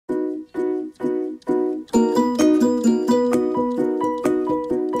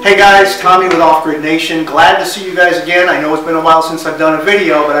Hey guys, Tommy with Off-Grid Nation. Glad to see you guys again. I know it's been a while since I've done a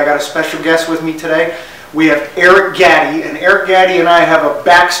video, but I got a special guest with me today. We have Gaddy, and Gaddy and I have a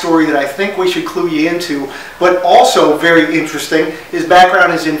backstory that I think we should clue you into, but also very interesting. His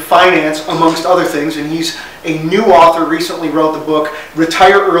background is in finance, amongst other things, and he's a new author, recently wrote the book,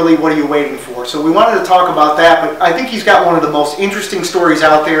 Retire Early, What Are You Waiting For? So we wanted to talk about that, but I think he's got one of the most interesting stories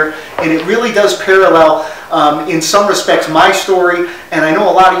out there, and it really does parallel, in some respects, my story, and I know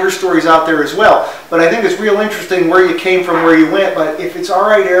a lot of your stories out there as well. But I think it's real interesting where you came from, where you went. But if it's all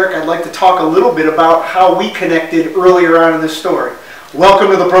right, Eric, I'd like to talk a little bit about how we connected earlier on in this story.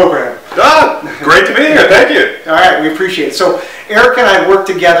 Welcome to the program. Great to be here. Thank you. All right, we appreciate it. So Eric and I worked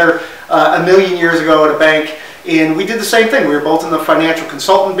together a million years ago at a bank, and we did the same thing. We were both in the financial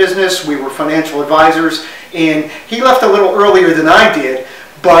consultant business. We were financial advisors, and he left a little earlier than I did,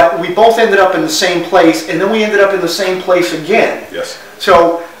 but we both ended up in the same place, and then we ended up in the same place again. Yes.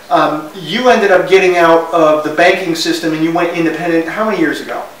 So you ended up getting out of the banking system and you went independent how many years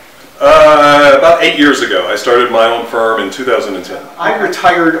ago? About 8 years ago. I started my own firm in 2010. I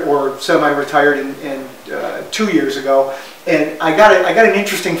retired, or semi-retired, in 2 years ago, and I got an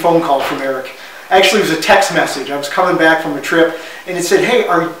interesting phone call from Eric. Actually, it was a text message. I was coming back from a trip, and it said, "Hey,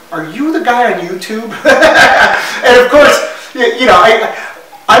 are you the guy on YouTube?" And of course, you know,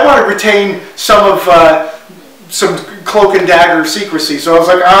 I want to retain some cloak and dagger secrecy, so I was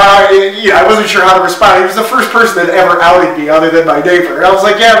like, yeah, I wasn't sure how to respond. He was the first person that ever outed me other than my neighbor. And I was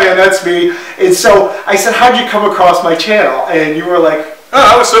like, yeah, man, that's me. And so I said, how'd you come across my channel? And you were like,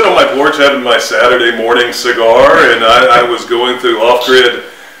 I was sitting on my porch having my Saturday morning cigar, and I was going through off-grid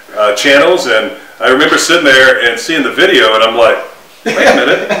channels, and I remember sitting there and seeing the video, and I'm like, wait a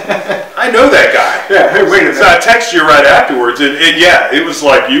minute, I know that guy. Yeah, hey, wait a minute. So I texted you right afterwards, and yeah, it was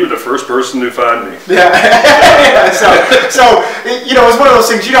like you were the first person to find me. Yeah. Yeah. So, you know, it's one of those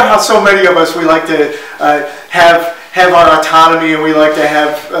things, you know how so many of us, we like to have our autonomy, and we like to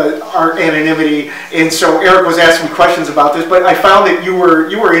have our anonymity, and so Eric was asking questions about this, but I found that you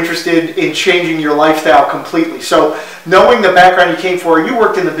were interested in changing your lifestyle completely. So knowing the background you came from, you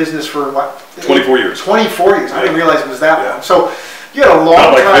worked in the business for what? 24 years. 24 years. I didn't realize it was that long. So you had a long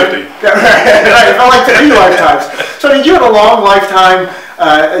Not like time. 50. It felt like 3 lifetimes. So you had a long lifetime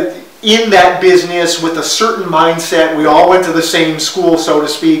in that business with a certain mindset. We all went to the same school, so to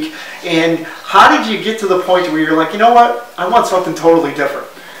speak. And how did you get to the point where you're like, you know what, I want something totally different?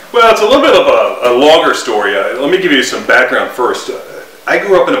 Well, it's a little bit of a longer story. Let me give you some background first. I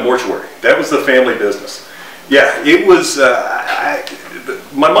grew up in a mortuary. That was the family business. Yeah, it was,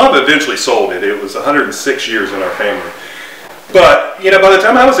 my mom eventually sold it. It was 106 years in our family. But, you know, by the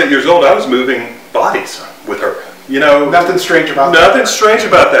time I was 8 years old, I was moving bodies with her. You know, nothing strange about that. Nothing strange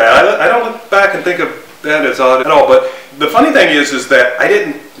about that. I don't look back and think of that as odd at all. But the funny thing is that I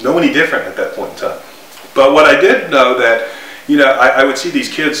didn't know any different at that point in time. But what I did know that, you know, I would see these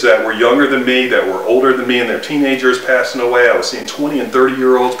kids that were younger than me, that were older than me, and their teenagers passing away. I was seeing 20 and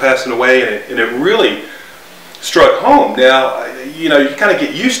 30-year-olds passing away, and it really struck home. Now, you know, you kind of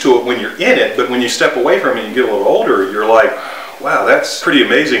get used to it when you're in it, but when you step away from it and you get a little older, you're like, wow, that's pretty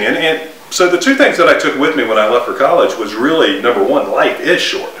amazing. And so the two things that I took with me when I left for college was really, number one, life is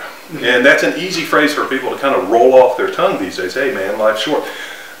short. And that's an easy phrase for people to kind of roll off their tongue these days. Hey man, life's short.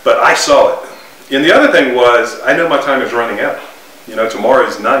 But I saw it. And the other thing was, I know my time is running out. You know, tomorrow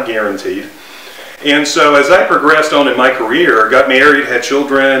is not guaranteed. And so as I progressed on in my career, got married, had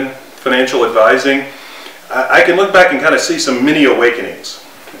children, financial advising, I can look back and kind of see some mini awakenings.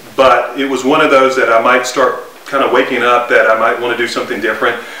 But it was one of those that I might start kind of waking up that I might want to do something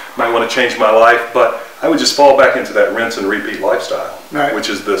different, might want to change my life, but I would just fall back into that rinse and repeat lifestyle, right, which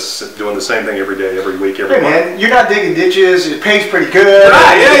is this doing the same thing every day, every week, every month. Man, you're not digging ditches, it pays pretty good.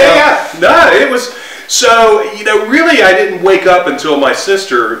 Right, yeah. No, it was, so, you know, really I didn't wake up until my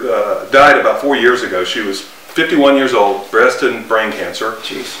sister died about 4 years ago. She was 51 years old, breast and brain cancer.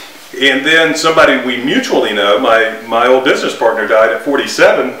 Jeez. And then somebody we mutually know, my old business partner, died at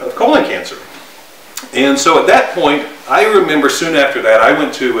 47 of colon cancer. And so at that point, I remember soon after that, I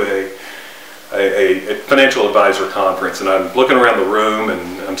went to a financial advisor conference, and I'm looking around the room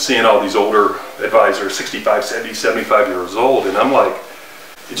and I'm seeing all these older advisors, 65, 70, 75 years old, and I'm like,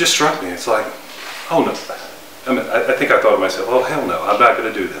 it just struck me. It's like, oh no. I mean, I think I thought to myself, oh hell no, I'm not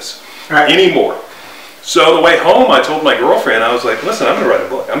going to do this anymore. So on the way home, I told my girlfriend, I was like, listen, I'm going to write a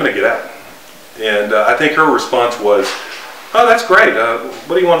book. I'm going to get out. And I think her response was, oh, that's great.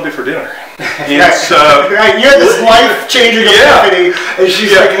 What do you want to do for dinner? And so, right, you had this life-changing epiphany, and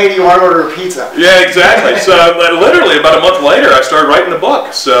she's like, hey, do you want to order a pizza? Yeah, exactly. So literally about a month later, I started writing the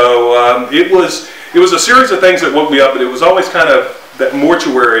book. So it was a series of things that woke me up, but it was always kind of that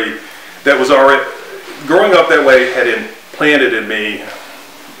mortuary that was already, growing up that way had implanted in me,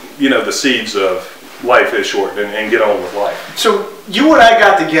 you know, the seeds of life is short and get on with life. So you and I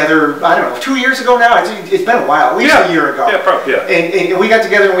got together, I don't know, 2 years ago now? It's been a while, at least a year ago. Yeah, probably, yeah. And we got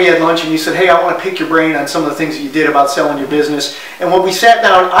together and we had lunch and you said, hey, I want to pick your brain on some of the things that you did about selling your business. And when we sat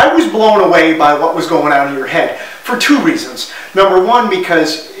down, I was blown away by what was going on in your head for two reasons. Number one,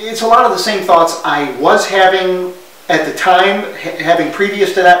 because it's a lot of the same thoughts I was having at the time, having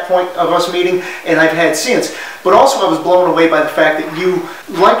previous to that point of us meeting, and I've had since. But also I was blown away by the fact that you,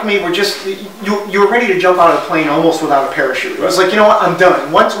 like me, were just, you were ready to jump out of the plane almost without a parachute. It was like, you know what, I'm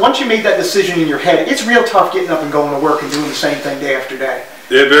done. Once you made that decision in your head, it's real tough getting up and going to work and doing the same thing day after day.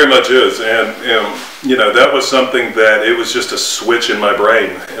 It very much is, and you know, that was something that it was just a switch in my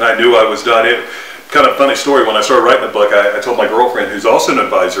brain, and I knew I was done. It kind of funny story, when I started writing the book, I told my girlfriend, who's also an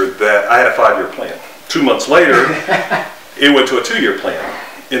advisor, that I had a 5-year plan. 2 months later, it went to a 2-year plan.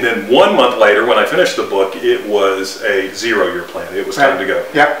 And then 1 month later, when I finished the book, it was a 0-year plan. It was time to go.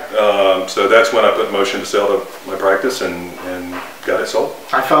 Yep. So that's when I put in motion to sell to my practice and got it sold.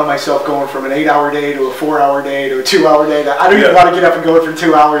 I found myself going from an 8-hour day to a 4-hour day to a 2-hour day. I don't even want to get up and go for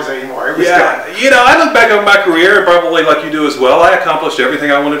 2 hours anymore. It was done. You know, I look back on my career, and probably like you do as well, I accomplished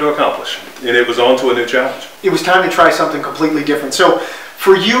everything I wanted to accomplish. And it was on to a new challenge. It was time to try something completely different. So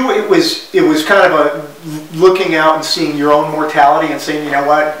for you, it was kind of a looking out and seeing your own mortality and saying, you know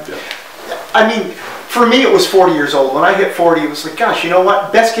what? Yeah. I mean, for me, it was 40 years old. When I hit 40, it was like, gosh, you know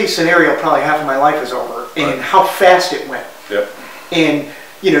what? Best case scenario, probably half of my life is over. And how fast it went. Yep. And,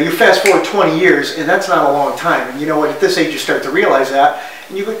 you know, you fast forward 20 years, and that's not a long time. And you know what? At this age, you start to realize that.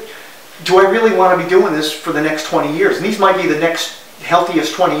 And you go, do I really want to be doing this for the next 20 years? And these might be the next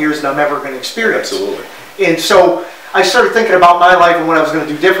healthiest 20 years that I'm ever going to experience. Absolutely. And so I started thinking about my life and what I was going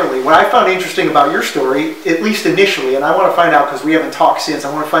to do differently. What I found interesting about your story, at least initially, and I want to find out because we haven't talked since,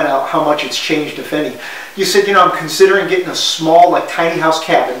 I want to find out how much it's changed, if any. You said, you know, I'm considering getting a small, like, tiny house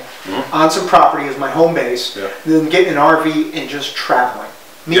cabin on some property as my home base, then getting an RV and just traveling,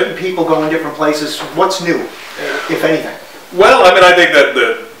 meeting people, going different places. What's new, if anything? Well, I mean, I think that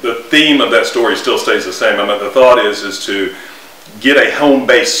the theme of that story still stays the same. I mean, the thought is to get a home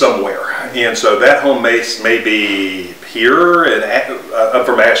base somewhere, and so that home base may be here, and I'm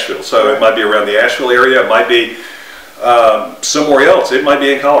from Asheville, so it might be around the Asheville area, it might be somewhere else, it might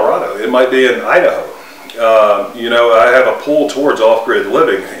be in Colorado, it might be in Idaho. You know, I have a pull towards off-grid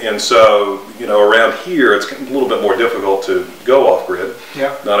living, and so, you know, around here it's a little bit more difficult to go off-grid.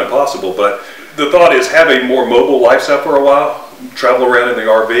 Not impossible, but the thought is have a more mobile lifestyle for a while, travel around in the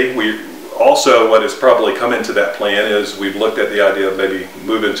RV. Also, what has probably come into that plan is we've looked at the idea of maybe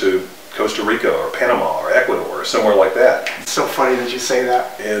moving to Costa Rica or Panama or Ecuador or somewhere like that. It's so funny that you say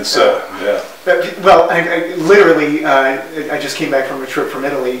that. And so, yeah. Well, I literally, I just came back from a trip from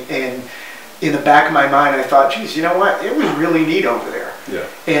Italy, and in the back of my mind I thought, geez, you know what? It was really neat over there. Yeah.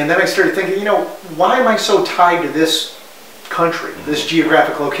 And then I started thinking, you know, why am I so tied to this country, this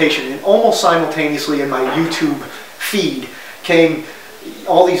geographic location? And almost simultaneously in my YouTube feed came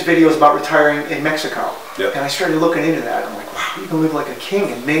all these videos about retiring in Mexico. And I started looking into that. I'm like, wow, you can live like a king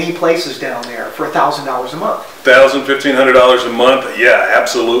in many places down there for $1,000 a month. $1,000, $1,500 a month, yeah,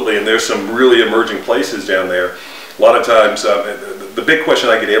 absolutely. And there's some really emerging places down there. A lot of times, the big question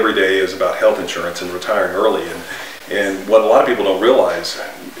I get every day is about health insurance and retiring early. And what a lot of people don't realize,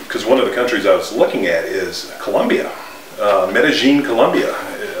 because one of the countries I was looking at is Colombia, Medellin, Colombia.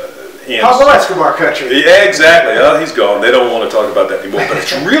 Pablo Escobar country. Yeah, exactly. Oh, he's gone. They don't want to talk about that anymore. But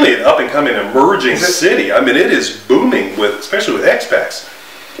it's really an up-and-coming, emerging city. I mean, it is booming, especially with expats.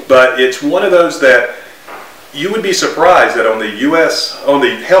 But it's one of those that you would be surprised that on the U.S., on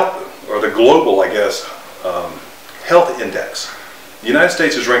the health, or the global, I guess, health index, the United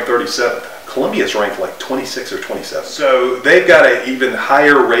States is ranked 37th. Colombia is ranked like 26 or 27. So they've got an even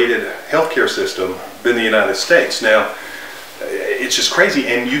higher rated healthcare system than the United States. Now, it's just crazy,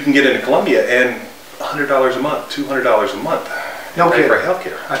 and you can get into Colombia and $100 a month, $200 a month for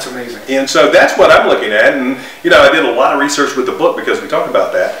healthcare. That's amazing. And so that's what I'm looking at, and you know, I did a lot of research with the book because we talk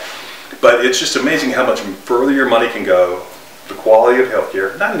about that. But it's just amazing how much further your money can go. The quality of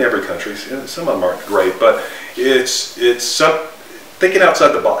healthcare, not in every country, some of them aren't great, but it's thinking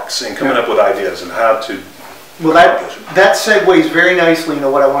outside the box and coming up with ideas and how to. Well, that segues very nicely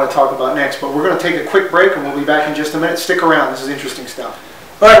into what I want to talk about next, but we're going to take a quick break and we'll be back in just a minute. Stick around, this is interesting stuff.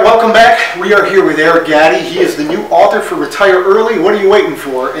 All right, welcome back. We are here with Eric Gaddy. He is the new author for Retire Early. What are you waiting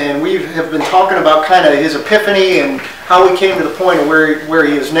for? And we have been talking about kind of his epiphany and how he came to the point of where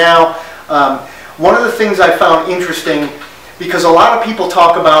he is now. One of the things I found interesting, because a lot of people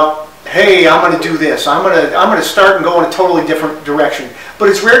talk about hey, I'm going to do this. I'm going to start and go in a totally different direction. But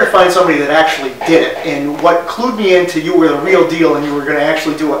it's rare to find somebody that actually did it. And what clued me into you were the real deal and you were going to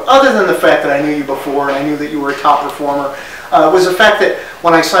actually do it, other than the fact that I knew you before and I knew that you were a top performer, was the fact that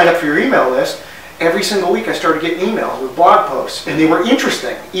when I signed up for your email list, every single week I started getting emails with blog posts, and they were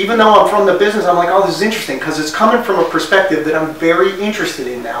interesting. Even though I'm from the business, I'm like, oh, this is interesting, because it's coming from a perspective that I'm very interested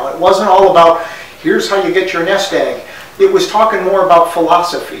in now. It wasn't all about, here's how you get your nest egg. It was talking more about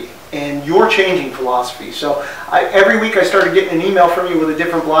philosophy, and you're changing philosophy. So every week I started getting an email from you with a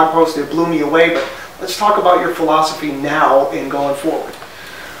different blog post that blew me away, but let's talk about your philosophy now and going forward.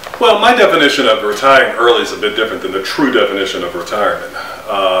 Well, my definition of retiring early is a bit different than the true definition of retirement.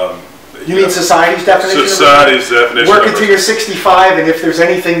 You mean society's definition? Society's definition. Work until you're 65, and if there's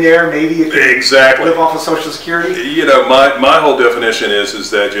anything there, maybe you can exactly live off of Social Security? You know, my whole definition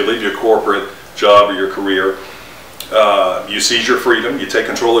is that you leave your corporate job or your career, you seize your freedom, you take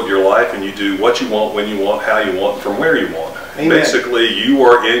control of your life, and you do what you want, when you want, how you want, from where you want. Amen. Basically, you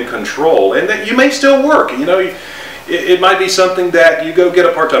are in control, and that you may still work. You know, it might be something that you go get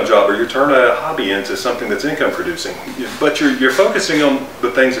a part-time job or you turn a hobby into something that's income producing, but you're focusing on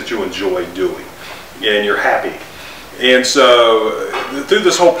the things that you enjoy doing and you're happy. And so through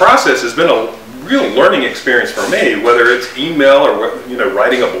this whole process has been a real learning experience for me, whether it's email or, you know,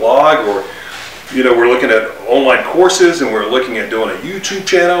 writing a blog, or, you know, we're looking at online courses, and we're looking at doing a YouTube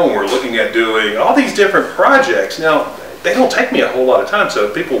channel, and we're looking at doing all these different projects. Now, they don't take me a whole lot of time,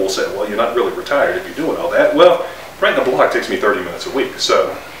 so people will say, well, you're not really retired if you're doing all that. Well, writing a blog takes me 30 minutes a week.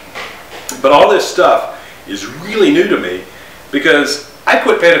 So, but all this stuff is really new to me because I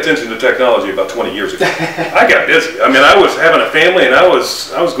quit paying attention to technology about 20 years ago. I got busy. I mean, I was having a family and I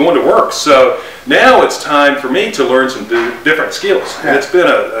was going to work. So now it's time for me to learn some different skills. And it's been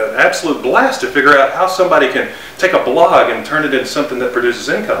an absolute blast to figure out how somebody can take a blog and turn it into something that produces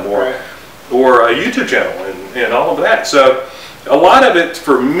income, or a YouTube channel and all of that. So a lot of it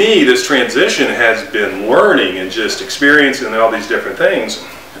for me, this transition has been learning and just experiencing all these different things.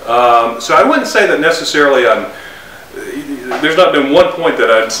 So I wouldn't say that necessarily there's not been one point that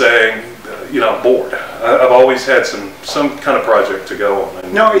I'd say, you know, I'm bored. I've always had some kind of project to go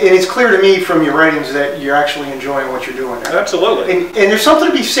on. No, and it's clear to me from your writings that you're actually enjoying what you're doing now. Absolutely. And there's something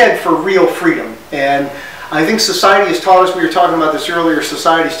to be said for real freedom. And I think society has taught us, we were talking about this earlier,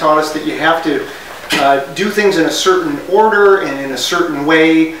 society's taught us that you have to do things in a certain order and in a certain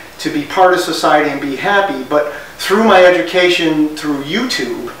way to be part of society and be happy. But through my education through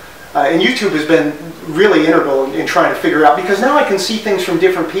YouTube, and YouTube has been really integral in trying to figure out, because now I can see things from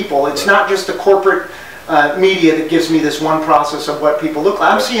different people. It's not just the corporate media that gives me this one process of what people look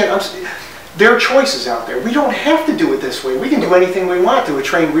like. I'm seeing there are choices out there. We don't have to do it this way. We can do anything we want to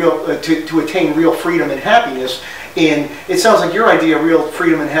attain real freedom and happiness. And it sounds like your idea of real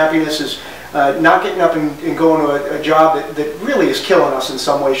freedom and happiness is not getting up and going to a job that really is killing us in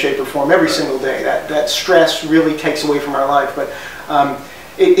some way, shape, or form every single day. That stress really takes away from our life. But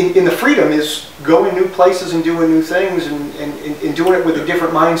in the freedom is going new places and doing new things and doing it with a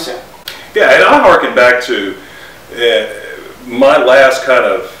different mindset. Yeah, and I harken back to my last kind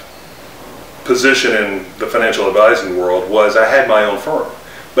of position in the financial advising world was I had my own firm,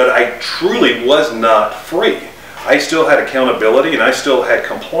 but I truly was not free. I still had accountability and I still had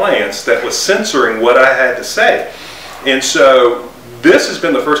compliance that was censoring what I had to say. And so this has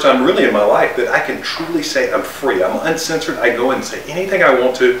been the first time really in my life that I can truly say I'm free. I'm uncensored. I go in and say anything I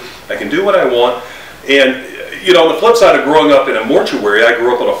want to. I can do what I want. And, you know, on the flip side of growing up in a mortuary, I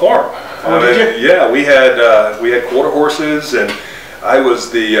grew up on a farm. Oh, did you? Yeah, we had quarter horses, and I was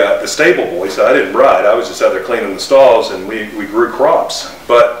the stable boy, so I didn't ride. I was just out there cleaning the stalls, and we grew crops.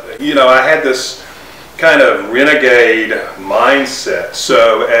 But, you know, I had this kind of renegade mindset.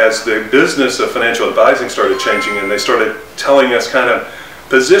 So as the business of financial advising started changing and they started telling us, kind of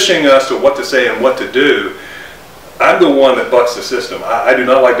positioning us to what to say and what to do, I'm the one that bucks the system. I do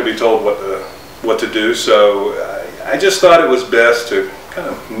not like to be told what to do, so I just thought it was best to kind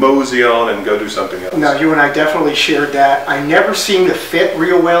of mosey on and go do something else. Now, you and I definitely shared that. I never seemed to fit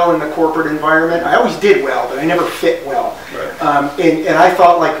real well in the corporate environment. I always did well, but I never fit well. Right. And I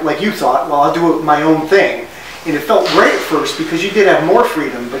thought, like you thought, well, I'll do my own thing. And it felt great at first because you did have more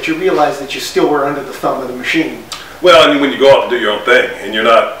freedom, but you realized that you still were under the thumb of the machine. Well, I mean, when you go out and do your own thing, and you're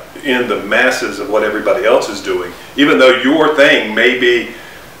not in the masses of what everybody else is doing, even though your thing may be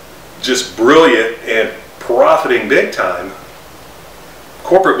just brilliant and profiting big time,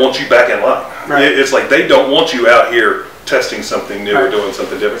 corporate wants you back in line. Right. It's like they don't want you out here testing something new or doing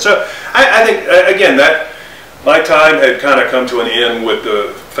something different. So I think, again, that my time had kind of come to an end with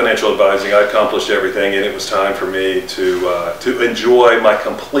the financial advising. I accomplished everything, and it was time for me to enjoy my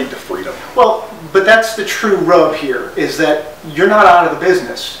complete freedom. Well, but that's the true rub here, is that you're not out of the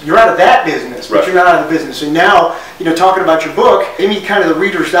business. You're out of that business, but you're not out of the business. And now, you know, talking about your book, give me kind of the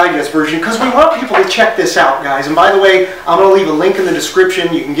Reader's Digest version, because we want people to check this out, guys. And by the way, I'm going to leave a link in the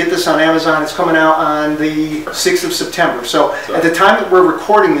description. You can get this on Amazon. It's coming out on the 6th of September. So at the time that we're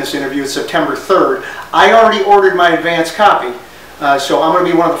recording this interview, it's September 3rd. I already ordered my advance copy. So I'm going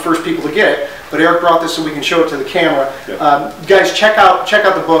to be one of the first people to get it. But Eric brought this so we can show it to the camera. Guys, check out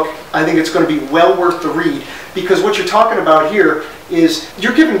the book. I think it's going to be well worth the read, because what you're talking about here is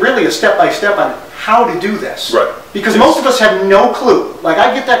you're giving really a step-by-step on how to do this. Right. Because most of us have no clue. Like,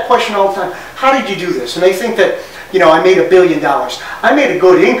 I get that question all the time. How did you do this? And they think that, you know, I made $1 billion. I made a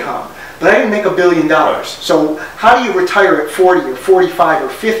good income, but I didn't make $1 billion. Right. So how do you retire at 40 or 45 or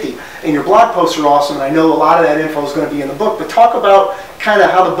 50? And your blog posts are awesome, and I know a lot of that info is going to be in the book, but talk about kind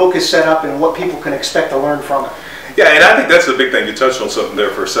of how the book is set up and what people can expect to learn from it. Yeah, and I think that's the big thing. You touched on something there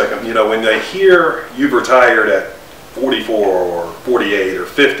for a second. You know, when they hear you've retired at 44 or 48 or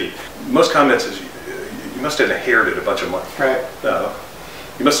 50, most comments is you must have inherited a bunch of money. Right. No.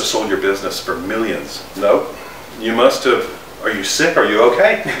 You must have sold your business for millions. No. You must have, are you sick? Are you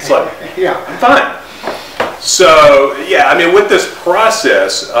okay? It's like, yeah, I'm fine. So, yeah, I mean, with this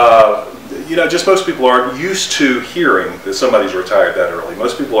process, you know, just most people aren't used to hearing that somebody's retired that early.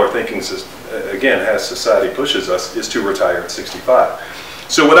 Most people are thinking, again, as society pushes us, is to retire at 65.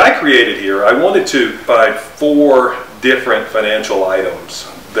 So what I created here, I wanted to find 4 different financial items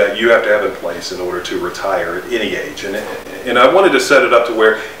that you have to have in place in order to retire at any age. And I wanted to set it up to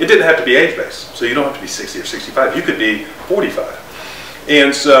where it didn't have to be age-based. So you don't have to be 60 or 65. You could be 45.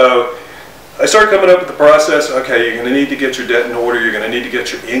 And so I started coming up with the process. Okay, you're going to need to get your debt in order, you're going to need to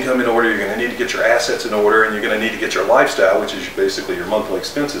get your income in order, you're going to need to get your assets in order, and you're going to need to get your lifestyle, which is basically your monthly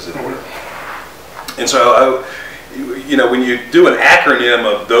expenses, in order. And so, you know, when you do an acronym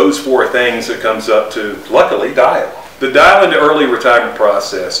of those 4 things, it comes up to, luckily, D.I.A.L. The D.I.A.L into early retirement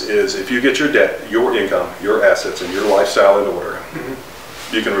process is if you get your debt, your income, your assets, and your lifestyle in order,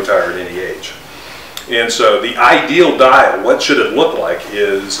 you can retire at any age. And so the ideal D.I.A.L, what should it look like,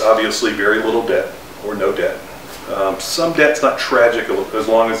 is obviously very little debt or no debt. Some debt's not tragic as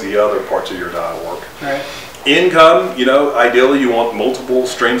long as the other parts of your D.I.A.L work. Right. Income, you know, ideally you want multiple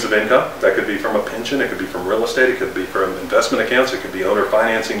streams of income. That could be from a pension, it could be from real estate, it could be from investment accounts, it could be owner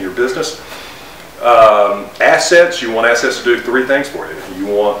financing your business. Assets, you want assets to do 3 things for you. You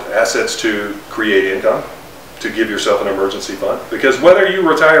want assets to create income, to give yourself an emergency fund. Because whether you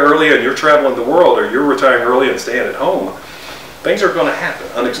retire early and you're traveling the world, or you're retiring early and staying at home, things are going to happen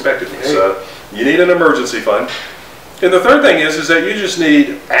unexpectedly. Okay. So you need an emergency fund. And the third thing is that you just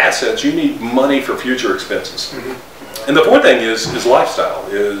need assets. You need money for future expenses. And the 4th thing is lifestyle.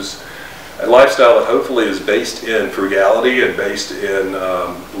 Is a lifestyle that hopefully is based in frugality and based in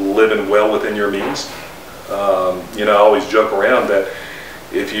living well within your means. You know, I always joke around that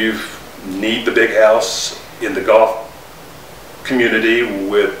if you need the big house in the golf community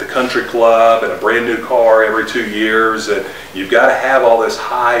with the country club and a brand new car every 2 years, and you've got to have all this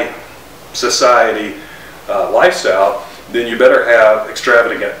high society lifestyle, then you better have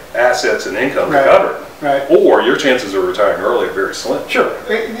extravagant assets and income to cover it. Right. Or your chances of retiring early are very slim. Sure.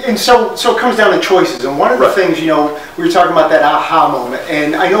 And so it comes down to choices. And one of the things, you know, we were talking about that aha moment.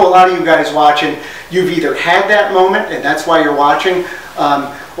 And I know a lot of you guys watching, you've either had that moment, and that's why you're watching,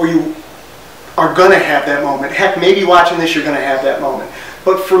 or you are going to have that moment. Heck, maybe watching this, you're going to have that moment.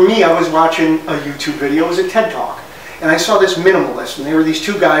 But for me, I was watching a YouTube video. It was a TED Talk. And I saw this minimalist, and there were these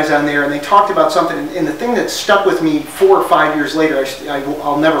 2 guys on there, and they talked about something. And the thing that stuck with me 4 or 5 years later,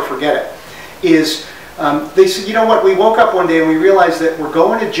 I'll never forget it, is they said, you know what, we woke up one day and we realized that we're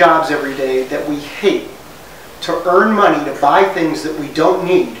going to jobs every day that we hate to earn money to buy things that we don't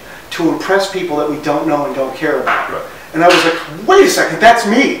need to impress people that we don't know and don't care about. Right. And I was like, wait a second, that's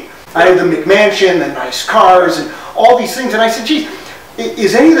me. I have the McMansion, the nice cars, and all these things. And I said, geez,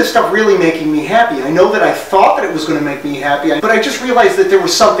 is any of this stuff really making me happy? I know that I thought that it was going to make me happy, but I just realized that there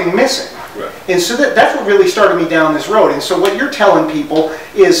was something missing. Right. And so that's what really started me down this road. And so what you're telling people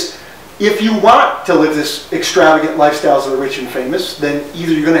is, if you want to live this extravagant lifestyles of the rich and famous, then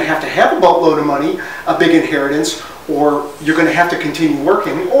either you're going to have a boatload of money, a big inheritance, or you're going to have to continue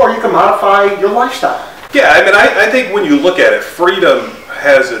working, or you can modify your lifestyle. Yeah, I mean, I think when you look at it, freedom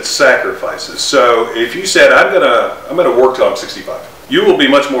has its sacrifices. So if you said, I'm gonna work till I'm 65, you will be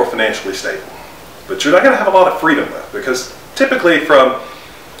much more financially stable. But you're not going to have a lot of freedom left, because typically from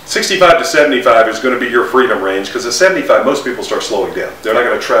 65 to 75 is going to be your freedom range, because at 75, most people start slowing down. They're not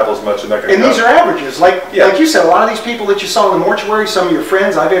going to travel as much, and they're not going to. And these are averages, like you said. A lot of these people that you saw in the mortuary, some of your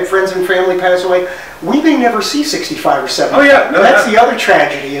friends, I've had friends and family pass away. We may never see 65 or 75. Oh yeah, no, that's the other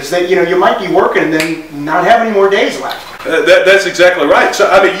tragedy, is that you might be working and then not have any more days left. That's exactly right. So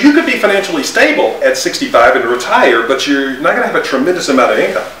I mean, you could be financially stable at 65 and retire, but you're not going to have a tremendous amount of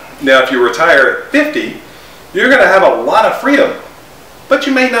income. Now, if you retire at 50, you're going to have a lot of freedom, but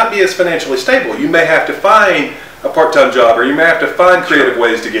you may not be as financially stable. You may have to find a part-time job, or you may have to find creative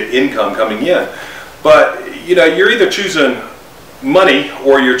ways to get income coming in. But you're either choosing money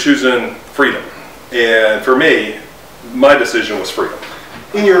or you're choosing freedom. And for me, my decision was freedom.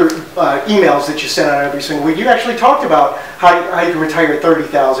 In your emails that you sent out every single week, you actually talked about how you can retire at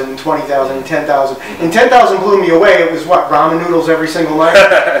 30,000 and 20,000 and 10,000. And 10,000 blew me away. It was what, ramen noodles every single night?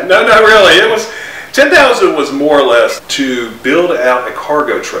 No, not really. It was 10,000 was more or less to build out a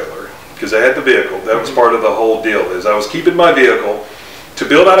cargo trailer, because I had the vehicle. That was part of the whole deal. Is I was keeping my vehicle to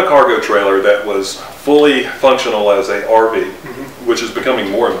build out a cargo trailer that was fully functional as a RV, which is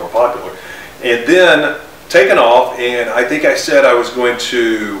becoming more and more popular, and then taken off. And I think I said I was going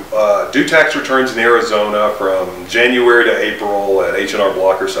to do tax returns in Arizona from January to April at H&R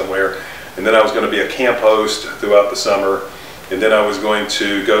Block or somewhere, and then I was going to be a camp host throughout the summer, and then I was going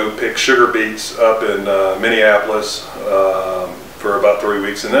to go pick sugar beets up in Minneapolis for about 3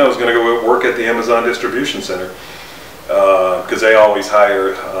 weeks, and then I was going to go work at the Amazon distribution center, because they always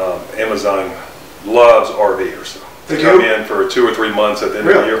hire, Amazon loves RVers. They come in for 2 or 3 months at the end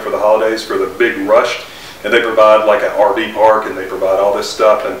of the year for the holidays, for the big rush. And they provide like an RV park, and they provide all this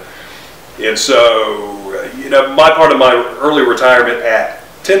stuff, and so my part of my early retirement at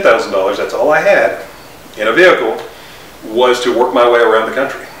 $10,000, that's all I had in a vehicle, was to work my way around the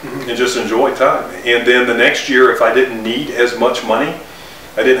country and just enjoy time. And then the next year, if I didn't need as much money,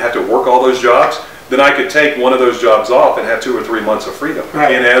 I didn't have to work all those jobs, then I could take one of those jobs off and have 2 or 3 months of freedom.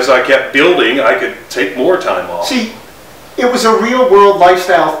 Right. And as I kept building, I could take more time off. See, it was a real-world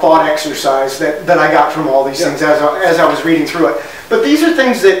lifestyle thought exercise that I got from all these things as I was reading through it. But these are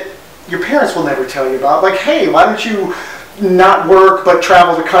things that your parents will never tell you about. Like, hey, why don't you not work but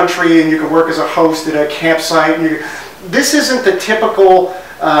travel the country, and you can work as a host at a campsite? And this isn't the typical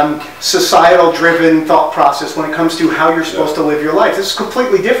societal-driven thought process when it comes to how you're supposed to live your life. This is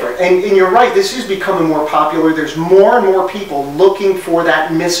completely different. And you're right, this is becoming more popular. There's more and more people looking for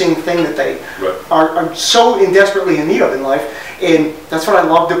that missing thing that they are so desperately in need of in life. And that's what I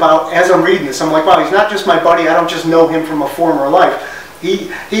loved about, as I'm reading this, I'm like, wow, he's not just my buddy. I don't just know him from a former life.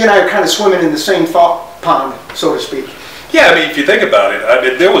 He and I are kind of swimming in the same thought pond, so to speak. Yeah, I mean, if you think about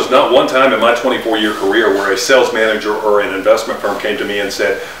it, there was not one time in my 24-year career where a sales manager or an investment firm came to me and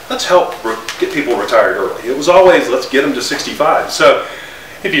said, let's help get people retired early. It was always, let's get them to 65. So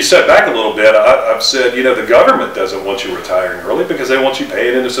if you step back a little bit, I've said, the government doesn't want you retiring early because they want you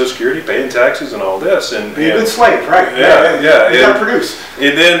paying into Social Security, paying taxes and all this. And be a good slave, right? Yeah. You got to produce.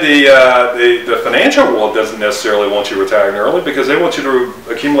 And then the financial world doesn't necessarily want you retiring early because they want you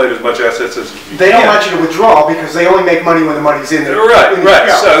to accumulate as much assets as you can. They don't want you to withdraw because they only make money when the money's in there.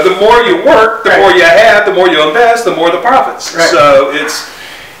 Right. So the more you work, the more you have, the more you invest, the more the profits. Right. So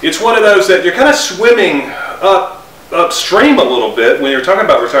it's one of those that you're kind of swimming upstream a little bit when you're talking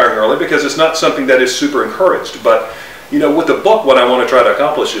about retiring early, because it's not something that is super encouraged. But with the book, what I want to try to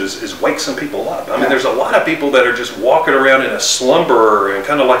accomplish is wake some people up. I mean, there's a lot of people that are just walking around in a slumber and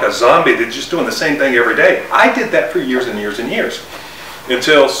kind of like a zombie. They're just doing the same thing every day. I did that for years and years and years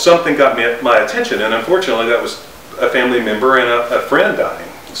until something got my attention, and unfortunately that was a family member and a friend dying.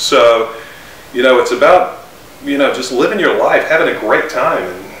 So it's about just living your life, having a great time,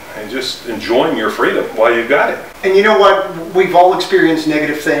 and just enjoying your freedom while you've got it. And you know what? We've all experienced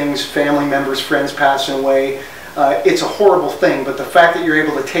negative things, family members, friends passing away. It's a horrible thing, but the fact that you're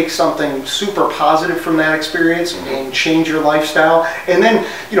able to take something super positive from that experience and change your lifestyle, and then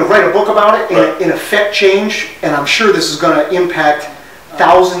write a book about it and affect change, and I'm sure this is going to impact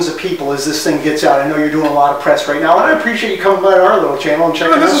thousands of people as this thing gets out. I know you're doing a lot of press right now, and I appreciate you coming by our little channel and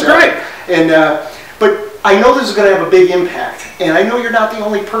checking this us out. This is great. And but I know this is going to have a big impact, and I know you're not the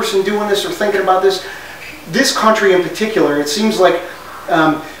only person doing this or thinking about this. This country in particular, it seems like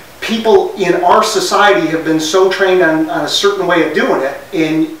people in our society have been so trained on a certain way of doing it,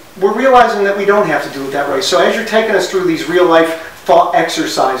 and we're realizing that we don't have to do it that way. So as you're taking us through these real life thought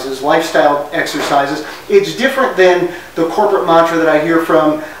exercises, lifestyle exercises, it's different than the corporate mantra that I hear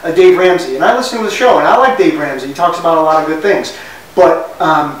from Dave Ramsey. And I listen to his show, and I like Dave Ramsey. He talks about a lot of good things. But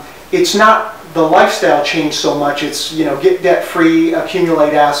it's not the lifestyle changed so much. It's, you know, get debt free,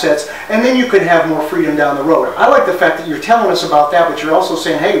 accumulate assets, and then you can have more freedom down the road. I like the fact that you're telling us about that, but you're also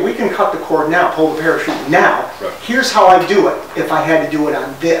saying, hey, we can cut the cord now, pull the parachute now. Right. Here's how I do it if I had to do it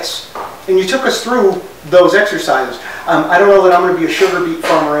on this. And you took us through those exercises. I don't know that I'm going to be a sugar beet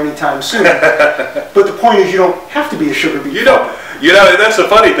farmer anytime soon, but the point is you don't have to be a sugar beet farmer. You know, that's the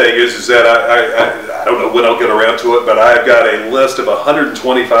funny thing is that I don't know when I'll get around to it, but I've got a list of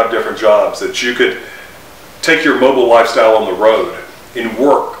 125 different jobs that you could take your mobile lifestyle on the road and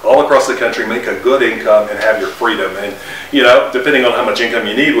work all across the country, make a good income, and have your freedom. And, you know, depending on how much income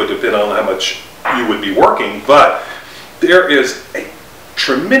you need would depend on how much you would be working, but there is a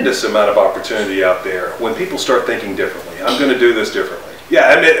tremendous amount of opportunity out there when people start thinking differently. I'm going to do this differently. Yeah,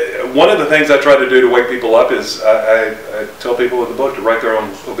 I mean, one of the things I try to do to wake people up is I tell people in the book to write their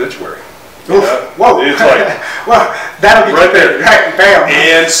own obituary. Whoa! It's like, well, that'll be right there. Right, bam.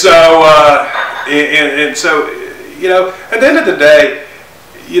 And so, and so, you know, at the end of the day,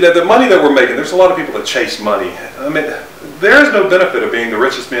 you know, the money that we're making, there's a lot of people that chase money. I mean, there is no benefit of being the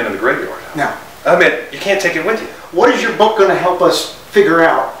richest man in the graveyard. No. I mean, you can't take it with you. What is your book going to help us figure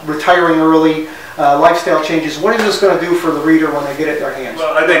out? Retiring early, lifestyle changes. What is this going to do for the reader when they get it in their hands?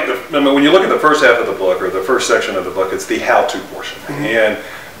 Well, I think when you look at the first half of the book, or the first section of the book, it's the how-to portion. Mm-hmm. And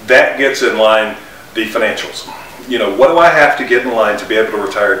that gets in line the financials. You know, what do I have to get in line to be able to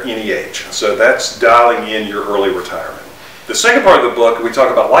retire at any age? So that's dialing in your early retirement. The second part of the book, we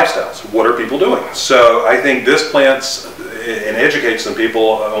talk about lifestyles. What are people doing? So I think this plants and educates some people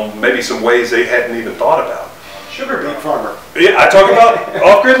on maybe some ways they hadn't even thought about. Sugar beet farmer. Yeah, I talk about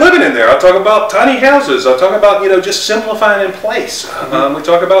off-grid living in there. I talk about tiny houses. I talk about, you know, just simplifying in place. Mm-hmm. We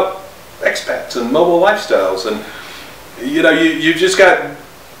talk about expats and mobile lifestyles, and you know, you've just got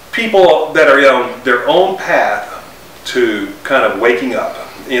people that are on their own path to kind of waking up.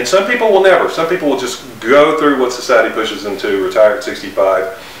 And some people will never. Some people will just go through what society pushes them to, retire at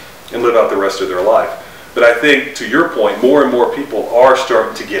 65, and live out the rest of their life. But I think, to your point, more and more people are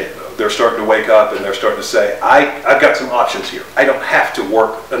starting to get it. They're starting to wake up and they're starting to say, I've got some options here. I don't have to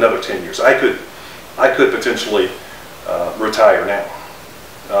work another 10 years. I could potentially retire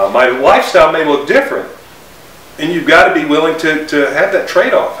now. My lifestyle may look different, and you've got to be willing to have that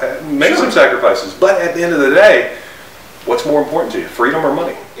trade-off, make some sacrifices. But at the end of the day, what's more important to you, freedom or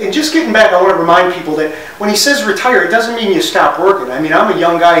money? And just getting back, I want to remind people that when he says retire, it doesn't mean you stop working. I mean, I'm a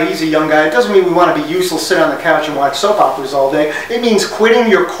young guy, he's a young guy. It doesn't mean we want to be useless, sit on the couch and watch soap operas all day. It means quitting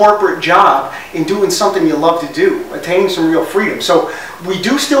your corporate job and doing something you love to do, attaining some real freedom. So we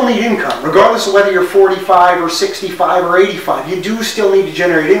do still need income, regardless of whether you're 45 or 65 or 85. You do still need to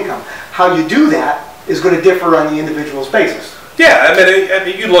generate income. How you do that is going to differ on the individual's basis. Yeah, I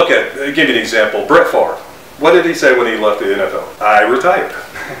mean you look at, I'll give you an example, Brett Favre. What did he say when he left the NFL? I retired.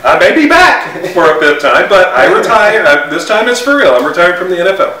 I may be back for a fifth time, but I retired. This time it's for real. I'm retiring from the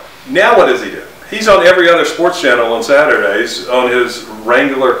NFL. Now what does he do? He's on every other sports channel on Saturdays on his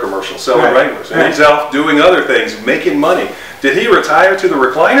Wrangler commercial, selling Wranglers. And he's out doing other things, making money. Did he retire to the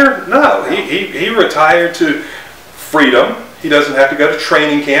recliner? No. He retired to freedom. He doesn't have to go to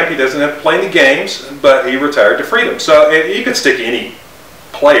training camp. He doesn't have to play any games, but he retired to freedom. So you could stick any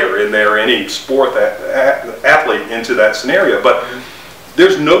player in there, any sport athlete into that scenario, but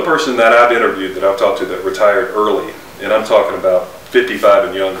there's no person that I've interviewed that I've talked to that retired early, and I'm talking about 55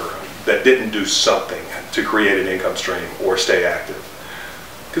 and younger, that didn't do something to create an income stream or stay active.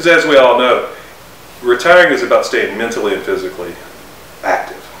 Because as we all know, retiring is about staying mentally and physically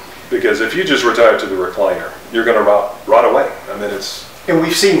active. Because if you just retire to the recliner, you're going to rot away. I mean, it's... And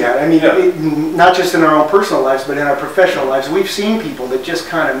we've seen that. I mean, not just in our own personal lives, but in our professional lives. We've seen people that just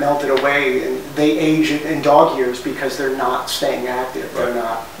kind of melted away, and they age in dog years because they're not staying active.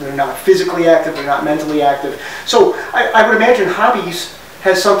 Right. They're not physically active. They're not mentally active. So I would imagine hobbies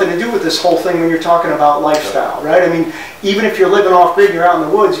has something to do with this whole thing when you're talking about lifestyle, right? I mean, even if you're living off-grid and you're out in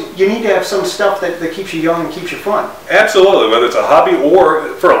the woods, you need to have some stuff that keeps you young and keeps you fun. Absolutely, whether it's a hobby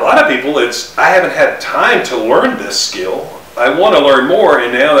or, for a lot of people, it's, I haven't had time to learn this skill. I want to learn more,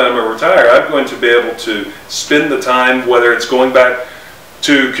 and now that I'm retired, I'm going to be able to spend the time, whether it's going back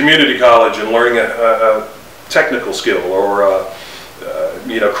to community college and learning a technical skill, or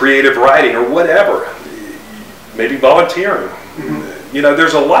you know, creative writing, or whatever, maybe volunteering. Mm-hmm. You know,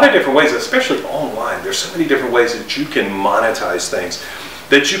 there's a lot of different ways, especially online. There's so many different ways that you can monetize things,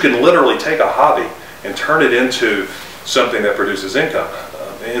 that you can literally take a hobby and turn it into something that produces income.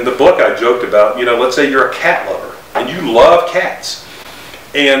 In the book I joked about, you know, let's say you're a cat lover and you love cats.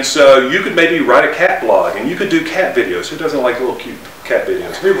 And so you could maybe write a cat blog and you could do cat videos. Who doesn't like a little cute cat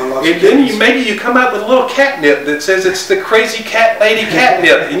videos. Everyone loves and then maybe you come out with a little catnip that says it's the crazy cat lady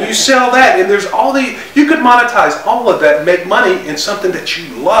catnip, and you sell that, and there's all the, you could monetize all of that and make money in something that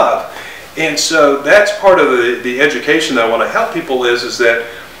you love. And so that's part of the education that I want to help people is that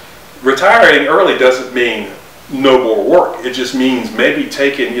retiring early doesn't mean no more work. It just means maybe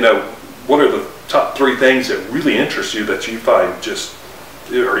taking, you know, what are the top 3 things that really interest you that you find just,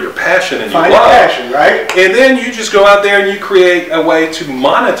 or your passion and you love. Passion, right? And then you just go out there and you create a way to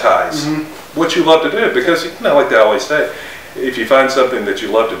monetize what you love to do. Because, you know, like they always say, if you find something that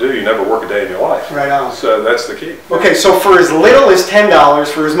you love to do, you never work a day in your life. Right on. So that's the key. Okay, so for as little as $10,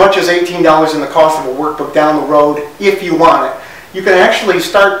 for as much as $18 in the cost of a workbook down the road, if you want it, you can actually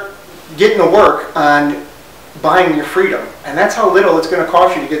start getting to work on buying your freedom. And that's how little it's going to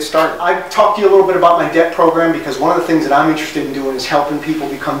cost you to get started. I've talked to you a little bit about my debt program because one of the things that I'm interested in doing is helping people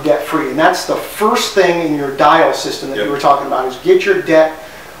become debt free. And that's the first thing in your D.I.A.L system that you were talking about is get your debt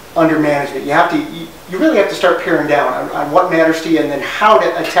under management. You have to, you really have to start paring down on what matters to you and then how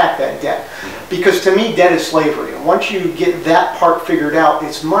to attack that debt. Because to me, debt is slavery. And once you get that part figured out,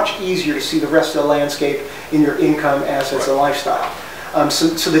 it's much easier to see the rest of the landscape in your income, assets, and lifestyle.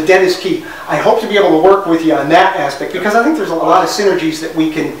 So the debt is key. I hope to be able to work with you on that aspect because I think there's a lot of synergies that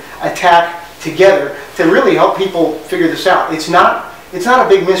we can attack together to really help people figure this out. It's not a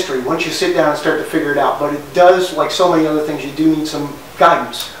big mystery once you sit down and start to figure it out, but it does, like so many other things, you do need some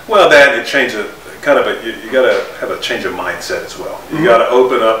guidance. Well, that it changes kind of you got to have a change of mindset as well. You got to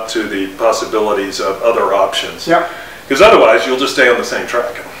open up to the possibilities of other options. Yeah. Because otherwise, you'll just stay on the same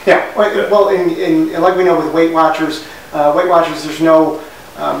track. Yeah. Well, and like we know with Weight Watchers, there's no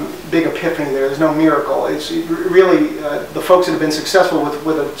big epiphany there. There's no miracle. It's really the folks that have been successful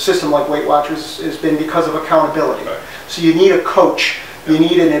with a system like Weight Watchers has been because of accountability. Right. So you need a coach, you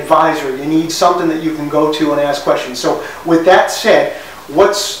need an advisor, you need something that you can go to and ask questions. So with that said,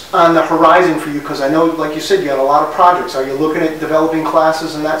 what's on the horizon for you? Because I know, like you said, you got a lot of projects. Are you looking at developing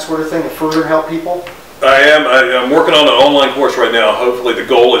classes and that sort of thing to further help people? I am. I'm working on an online course right now. Hopefully the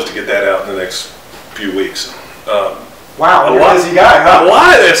goal is to get that out in the next few weeks. Wow, you're a busy guy, huh? A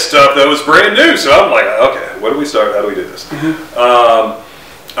lot of this stuff, though, is brand new. So I'm like, okay, where do we start? How do we do this?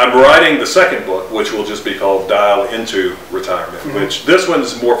 I'm writing the second book, which will just be called D.I.A.L into Retirement, which this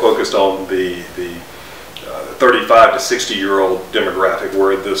one's more focused on the 35 to 60-year-old demographic,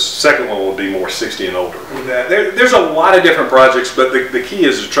 where the second one will be more 60 and older. There's a lot of different projects, but the key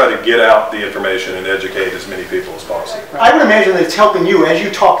is to try to get out the information and educate as many people as possible. I would imagine that it's helping you, as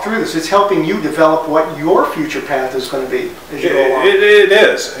you talk through this, it's helping you develop what your future path is going to be as you go along. It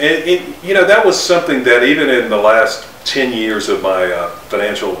is. You know, that was something that even in the last 10 years of my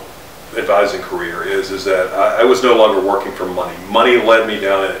financial advising career is that I was no longer working for money. Money led me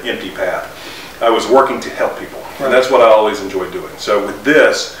down an empty path. I was working to help people, and that's what I always enjoyed doing. So with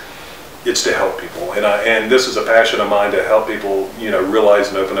this, it's to help people, and this is a passion of mine to help people, you know, realize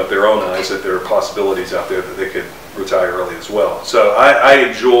and open up their own eyes that there are possibilities out there that they could retire early as well. So I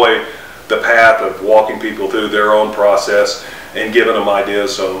enjoy the path of walking people through their own process and giving them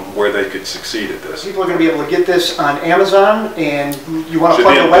ideas on where they could succeed at this. People are going to be able to get this on Amazon, and you want to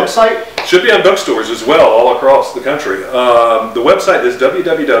plug the website? Should be on bookstores as well, all across the country. The website is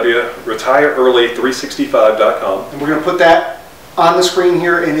www.retireearly365.com. And we're going to put that on the screen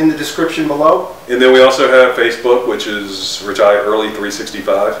here and in the description below. And then we also have Facebook, which is Retire Early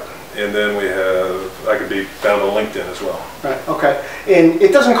 365. And then we have, I could be found on LinkedIn as well. Right, okay. And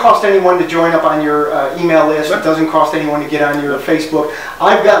it doesn't cost anyone to join up on your email list. It doesn't cost anyone to get on your Facebook.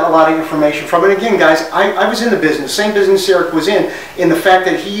 I've gotten a lot of information from it. Again, guys, I was in the business, same business Eric was in the fact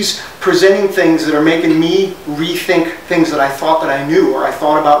that he's presenting things that are making me rethink things that I thought that I knew or I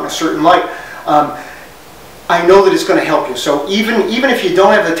thought about in a certain light. I know that it's going to help you. So even if you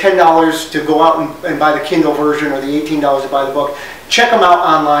don't have the $10 to go out and buy the Kindle version or the $18 to buy the book, check him out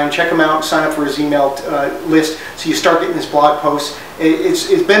online. Check him out and sign up for his email list so you start getting his blog posts. It's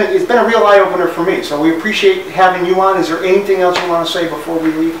been a real eye-opener for me. So we appreciate having you on. Is there anything else you want to say before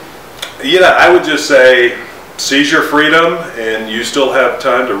we leave? Yeah, I would just say seize your freedom and you still have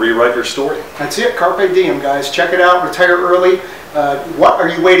time to rewrite your story. That's it. Carpe diem, guys. Check it out. Retire early. What are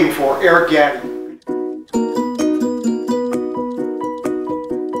you waiting for? Eric Gaddy.